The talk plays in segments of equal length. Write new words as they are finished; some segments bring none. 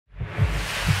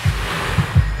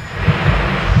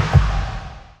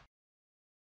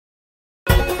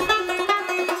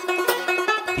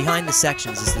Behind the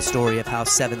sections is the story of how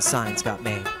 7 signs got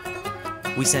made.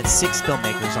 We sent 6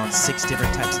 filmmakers on 6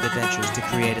 different types of adventures to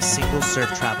create a single surf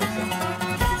travel film.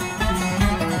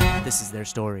 This is their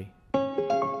story.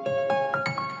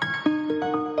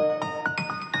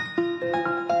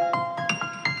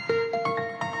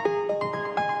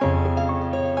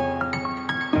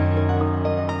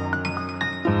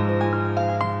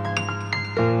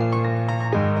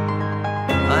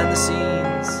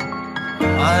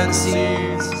 Behind the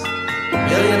scenes,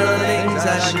 million other things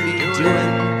I should be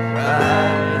doing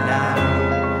right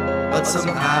now, but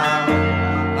somehow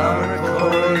I'm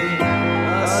recording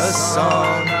a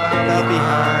song about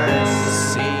behind the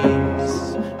scenes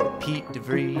with Pete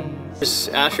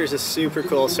Devries. Asher's a super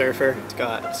cool surfer. He's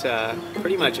got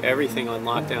pretty much everything on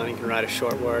lockdown. He can ride a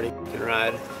shortboard, he can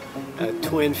ride a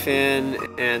twin fin,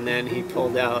 and then he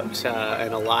pulled out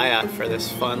an alaia for this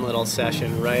fun little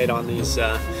session right on these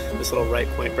this little right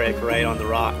point break right on the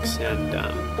rocks, and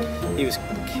he was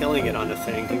killing it on the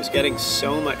thing. He was getting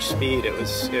so much speed, it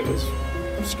was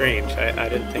strange. I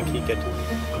didn't think he could,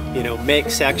 you know, make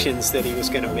sections that he was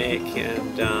going to make,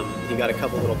 and he got a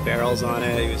couple little barrels on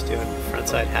it. He was doing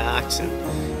frontside hacks, and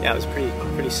yeah, it was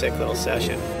pretty sick little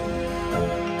session.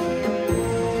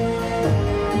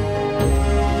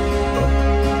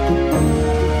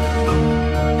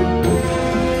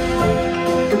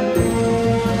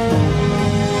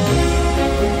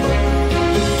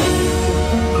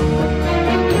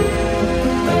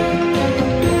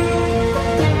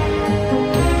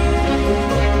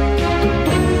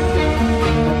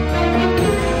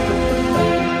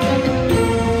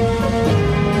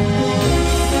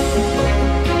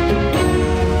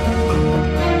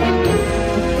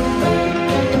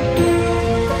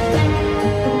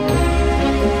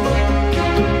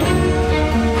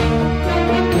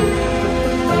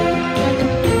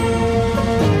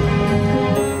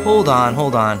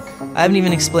 Hold on. I haven't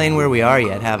even explained where we are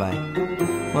yet, have I?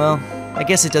 Well, I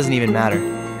guess it doesn't even matter.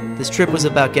 This trip was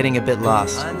about getting a bit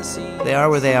lost. They are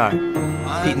where they are.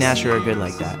 Pete and Asher are good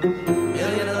like that.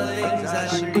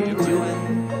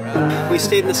 We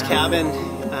stayed in this cabin,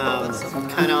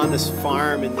 kind of on this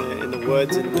farm in the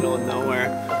woods in the middle of nowhere,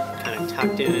 kind of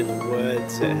tucked in the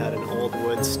woods. It had an old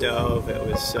wood stove. It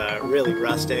was really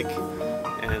rustic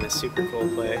and a super cool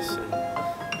place, and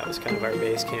that was kind of our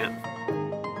base camp.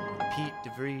 Pete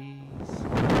Devries.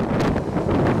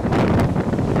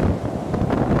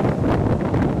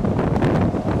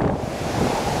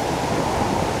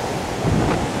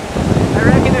 I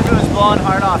reckon if it was blowing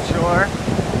hard offshore,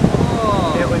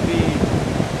 it would be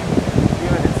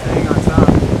doing its thing on top.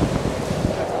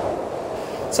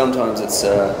 Sometimes it's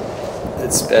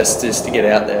best just to get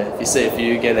out there. If you see a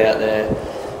few, get out there.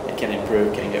 It can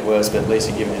improve, can get worse, but at least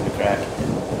you're giving him a crack.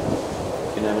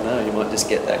 You never know, you might just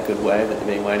get that good wave that you've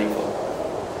been waiting for.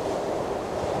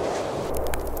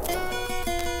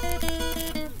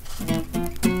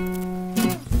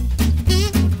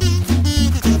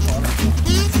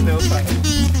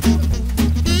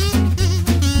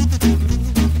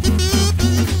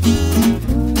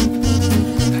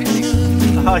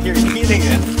 Oh, you're eating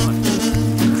it.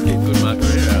 Let's get good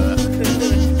margarita out of that.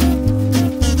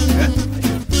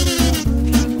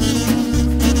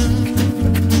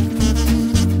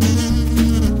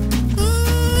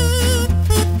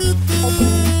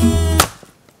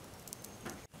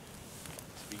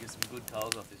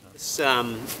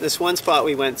 This one spot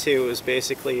we went to was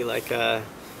basically like a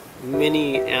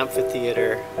mini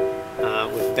amphitheater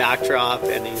with backdrop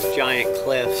and these giant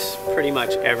cliffs pretty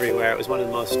much everywhere. It was one of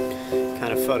the most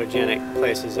kind of photogenic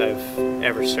places I've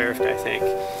ever surfed, I think.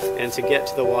 And to get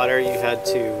to the water, you had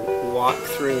to walk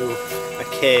through a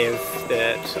cave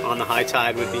that on the high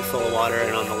tide would be full of water,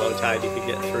 and on the low tide you could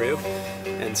get through.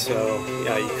 And so,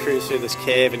 yeah, you cruise through this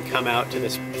cave and come out to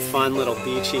this fun little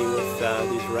beachy with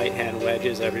these right-hand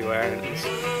wedges everywhere. And it was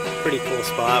a pretty cool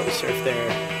spot. We surfed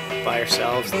there by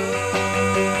ourselves.